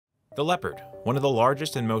The leopard, one of the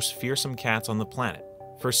largest and most fearsome cats on the planet.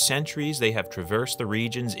 For centuries, they have traversed the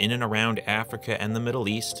regions in and around Africa and the Middle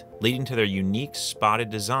East, leading to their unique spotted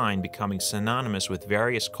design becoming synonymous with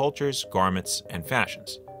various cultures, garments, and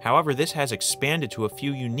fashions. However, this has expanded to a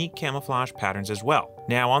few unique camouflage patterns as well.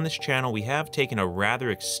 Now, on this channel, we have taken a rather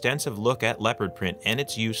extensive look at leopard print and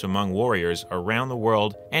its use among warriors around the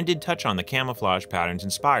world, and did touch on the camouflage patterns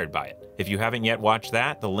inspired by it. If you haven't yet watched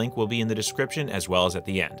that, the link will be in the description as well as at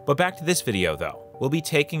the end. But back to this video though. We'll be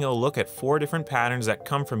taking a look at 4 different patterns that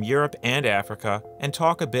come from Europe and Africa, and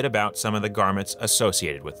talk a bit about some of the garments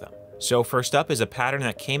associated with them. So first up is a pattern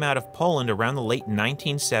that came out of Poland around the late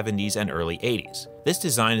 1970s and early 80s. This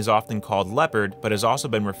design is often called leopard, but has also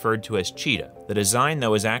been referred to as cheetah. The design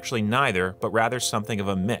though is actually neither, but rather something of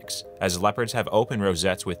a mix, as leopards have open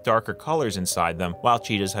rosettes with darker colors inside them, while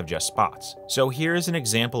cheetahs have just spots. So here is an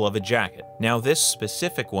example of a jacket. Now this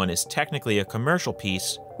specific one is technically a commercial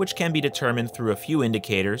piece, which can be determined through a few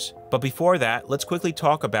indicators, but before that, let's quickly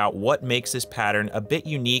talk about what makes this pattern a bit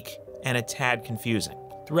unique and a tad confusing.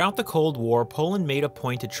 Throughout the Cold War, Poland made a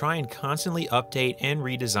point to try and constantly update and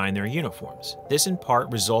redesign their uniforms. This in part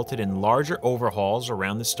resulted in larger overhauls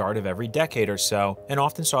around the start of every decade or so, and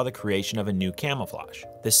often saw the creation of a new camouflage.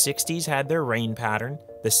 The 60s had their rain pattern,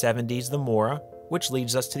 the 70s the Mora, which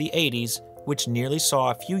leads us to the 80s, which nearly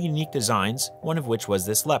saw a few unique designs, one of which was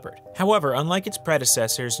this leopard. However, unlike its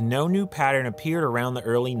predecessors, no new pattern appeared around the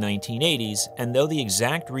early 1980s, and though the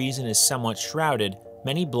exact reason is somewhat shrouded,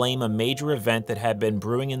 many blame a major event that had been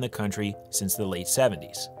brewing in the country since the late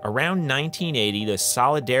 70s. Around 1980, the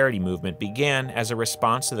Solidarity movement began as a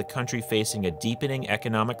response to the country facing a deepening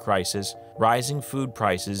economic crisis, rising food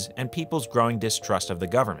prices, and people's growing distrust of the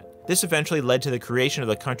government. This eventually led to the creation of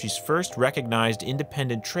the country's first recognized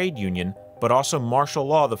independent trade union, but also martial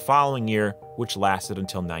law the following year, which lasted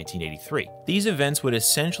until 1983. These events would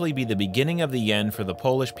essentially be the beginning of the end for the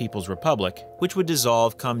Polish People's Republic, which would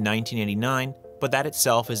dissolve come 1989, but that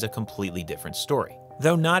itself is a completely different story.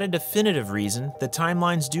 Though not a definitive reason, the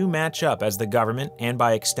timelines do match up, as the government, and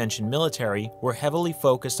by extension military, were heavily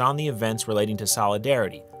focused on the events relating to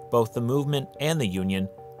Solidarity. Both the movement and the union,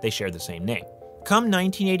 they share the same name. Come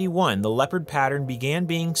 1981, the leopard pattern began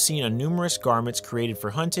being seen on numerous garments created for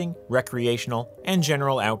hunting, recreational, and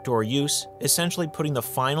general outdoor use, essentially putting the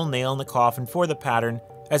final nail in the coffin for the pattern,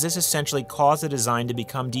 as this essentially caused the design to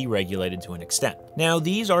become deregulated to an extent. Now,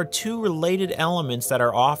 these are 2 related elements that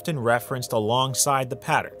are often referenced alongside the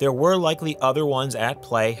pattern. There were likely other ones at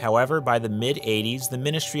play, however, by the mid-80s, the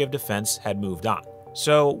Ministry of Defense had moved on.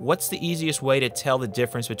 So, what's the easiest way to tell the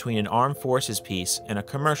difference between an armed forces piece and a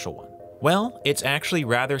commercial one? Well, it's actually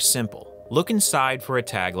rather simple. Look inside for a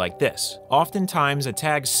tag like this. Oftentimes, a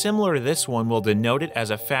tag similar to this one will denote it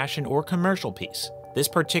as a fashion or commercial piece. This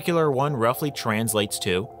particular one roughly translates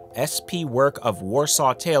to SP Work of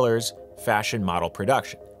Warsaw Tailors, Fashion Model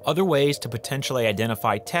Production. Other ways to potentially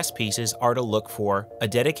identify test pieces are to look for a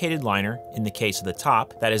dedicated liner, in the case of the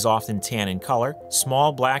top, that is often tan in color,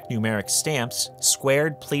 small black numeric stamps,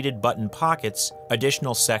 squared pleated button pockets,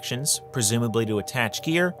 additional sections, presumably to attach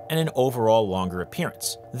gear, and an overall longer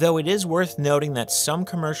appearance. Though it is worth noting that some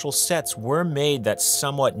commercial sets were made that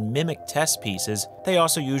somewhat mimic test pieces, they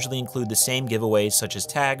also usually include the same giveaways such as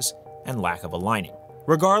tags and lack of a lining.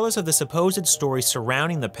 Regardless of the supposed story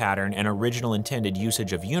surrounding the pattern and original intended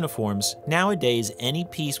usage of uniforms, nowadays any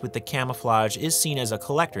piece with the camouflage is seen as a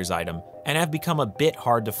collector's item and have become a bit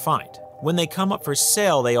hard to find. When they come up for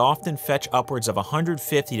sale, they often fetch upwards of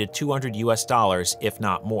 $150 to $200 US, if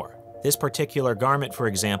not more. This particular garment, for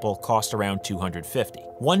example, cost around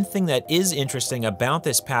 $250. One thing that is interesting about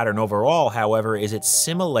this pattern overall, however, is its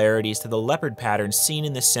similarities to the leopard pattern seen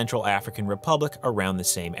in the Central African Republic around the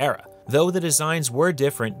same era. Though the designs were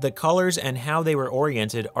different, the colors and how they were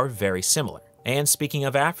oriented are very similar. And speaking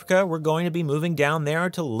of Africa, we're going to be moving down there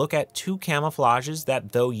to look at 2 camouflages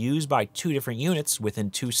that, though used by 2 different units within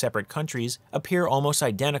 2 separate countries, appear almost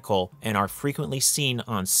identical and are frequently seen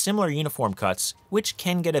on similar uniform cuts, which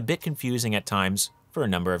can get a bit confusing at times for a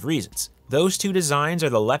number of reasons. Those 2 designs are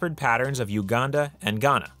the leopard patterns of Uganda and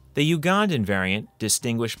Ghana. The Ugandan variant,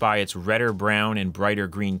 distinguished by its redder brown and brighter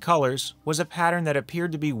green colors, was a pattern that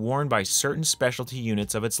appeared to be worn by certain specialty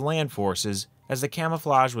units of its land forces, as the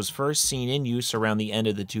camouflage was first seen in use around the end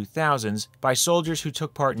of the 2000s by soldiers who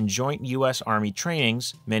took part in joint U.S. Army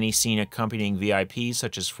trainings, many seen accompanying VIPs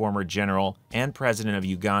such as former General and President of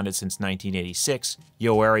Uganda since 1986,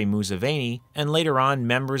 Yoweri Museveni, and later on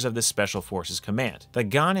members of the Special Forces Command. The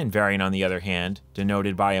Ghanan variant, on the other hand,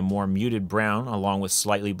 denoted by a more muted brown along with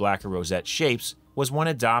slightly blacker rosette shapes, was one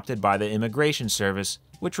adopted by the Immigration Service,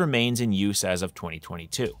 which remains in use as of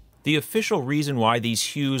 2022. The official reason why these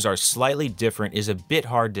hues are slightly different is a bit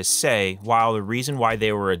hard to say, while the reason why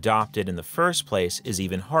they were adopted in the first place is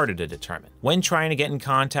even harder to determine. When trying to get in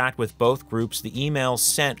contact with both groups, the emails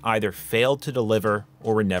sent either failed to deliver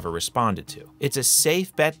or were never responded to. It's a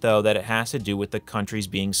safe bet, though, that it has to do with the countries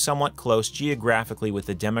being somewhat close geographically with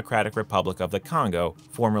the Democratic Republic of the Congo,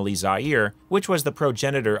 formerly Zaire, which was the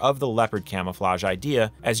progenitor of the leopard camouflage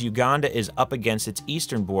idea, as Uganda is up against its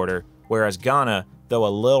eastern border, whereas Ghana, though a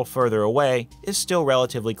little further away, is still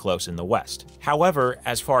relatively close in the west. However,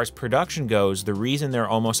 as far as production goes, the reason they're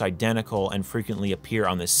almost identical and frequently appear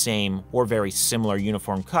on the same or very similar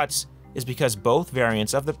uniform cuts is because both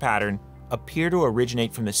variants of the pattern appear to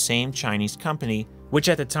originate from the same Chinese company, which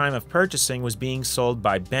at the time of purchasing was being sold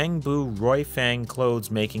by Bangbu Roifeng Clothes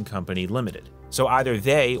Making Company Limited. So either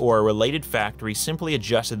they or a related factory simply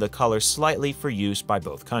adjusted the color slightly for use by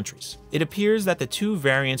both countries. It appears that the two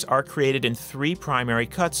variants are created in 3 primary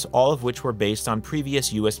cuts, all of which were based on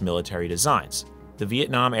previous US military designs: the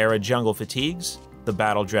Vietnam-era jungle fatigues, the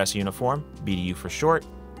battle dress uniform, BDU for short,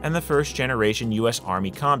 and the first generation US Army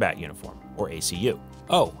combat uniform, or ACU.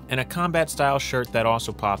 Oh, and a combat-style shirt that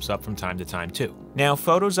also pops up from time to time too. Now,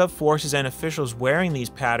 photos of forces and officials wearing these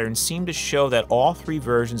patterns seem to show that all 3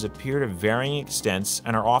 versions appear to varying extents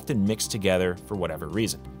and are often mixed together for whatever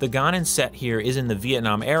reason. The Ghanan set here is in the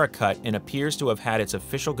Vietnam-era cut and appears to have had its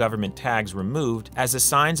official government tags removed, as the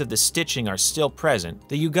signs of the stitching are still present.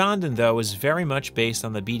 The Ugandan, though, is very much based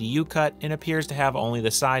on the BDU cut and appears to have only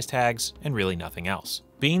the size tags and really nothing else.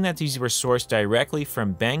 Being that these were sourced directly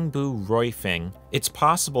from Bangbu Roifeng, it's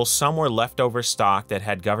possible some were leftover stock that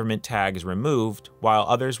had government tags removed, while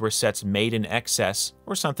others were sets made in excess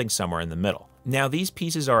or something somewhere in the middle. Now, these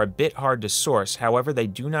pieces are a bit hard to source, however they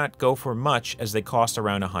do not go for much as they cost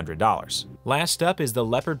around $100. Last up is the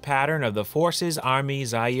leopard pattern of the Forces Armées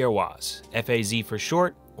Zairoises, FAZ for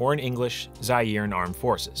short, or in English, Zairean Armed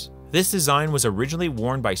Forces. This design was originally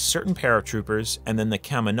worn by certain paratroopers and then the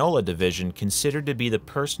Kaminola Division, considered to be the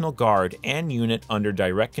personal guard and unit under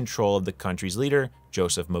direct control of the country's leader,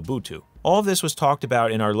 Joseph Mobutu. All of this was talked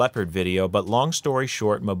about in our leopard video, but long story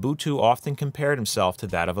short, Mobutu often compared himself to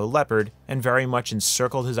that of a leopard and very much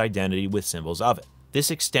encircled his identity with symbols of it. This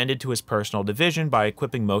extended to his personal division by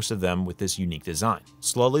equipping most of them with this unique design.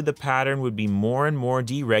 Slowly, the pattern would be more and more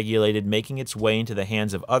deregulated, making its way into the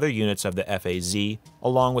hands of other units of the FAZ,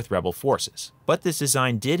 along with rebel forces. But this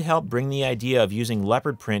design did help bring the idea of using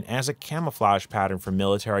leopard print as a camouflage pattern for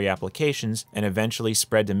military applications, and eventually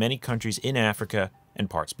spread to many countries in Africa and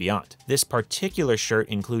parts beyond. This particular shirt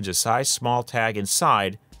includes a size small tag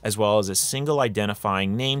inside, as well as a single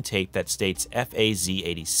identifying name tape that states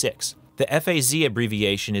FAZ86. The FAZ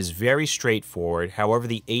abbreviation is very straightforward, however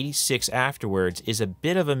the 86 afterwards is a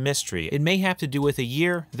bit of a mystery. It may have to do with a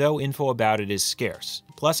year, though info about it is scarce.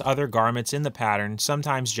 Plus, other garments in the pattern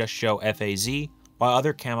sometimes just show FAZ, while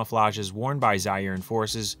other camouflages worn by Zairean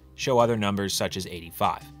forces show other numbers such as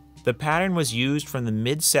 85. The pattern was used from the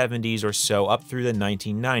mid-70s or so up through the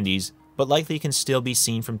 1990s, but likely can still be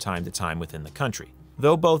seen from time to time within the country.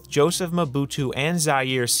 Though both Joseph Mobutu and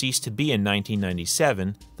Zaire ceased to be in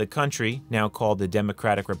 1997, the country, now called the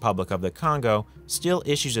Democratic Republic of the Congo, still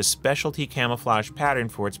issues a specialty camouflage pattern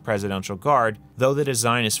for its presidential guard, though the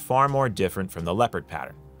design is far more different from the leopard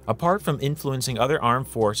pattern. Apart from influencing other armed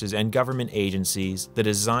forces and government agencies, the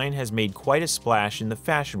design has made quite a splash in the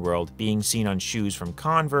fashion world, being seen on shoes from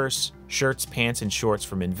Converse, shirts, pants, and shorts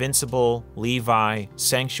from Invincible, Levi,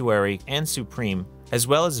 Sanctuary, and Supreme, as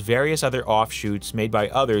well as various other offshoots made by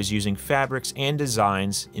others using fabrics and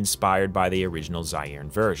designs inspired by the original Zairean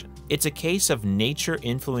version. It's a case of nature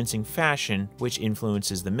influencing fashion, which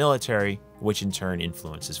influences the military, which in turn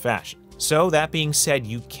influences fashion. So that being said,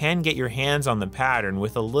 you can get your hands on the pattern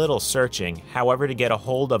with a little searching. However, to get a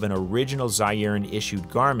hold of an original Zairean issued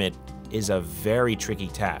garment is a very tricky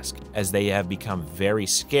task, as they have become very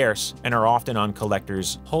scarce and are often on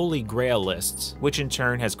collectors' holy grail lists, which in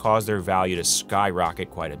turn has caused their value to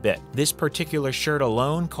skyrocket quite a bit. This particular shirt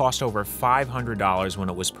alone cost over $500 when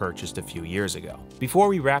it was purchased a few years ago. Before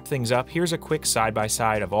we wrap things up, here's a quick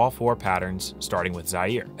side-by-side of all 4 patterns, starting with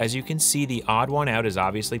Zaire. As you can see, the odd one out is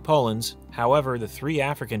obviously Poland's. However, the 3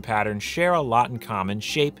 African patterns share a lot in common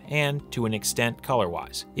shape and, to an extent,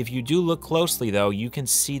 color-wise. If you do look closely though, you can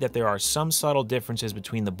see that there are some subtle differences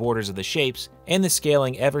between the borders of the shapes and the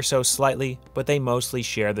scaling ever so slightly, but they mostly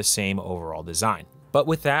share the same overall design. But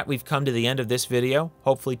with that, we've come to the end of this video.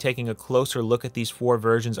 Hopefully taking a closer look at these 4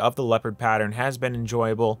 versions of the leopard pattern has been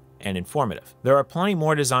enjoyable and informative. There are plenty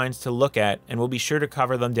more designs to look at, and we'll be sure to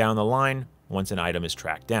cover them down the line once an item is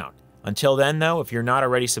tracked down. Until then though, if you're not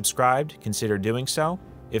already subscribed, consider doing so,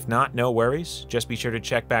 If not, no worries. Just be sure to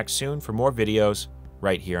check back soon for more videos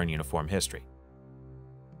right here on Uniform History.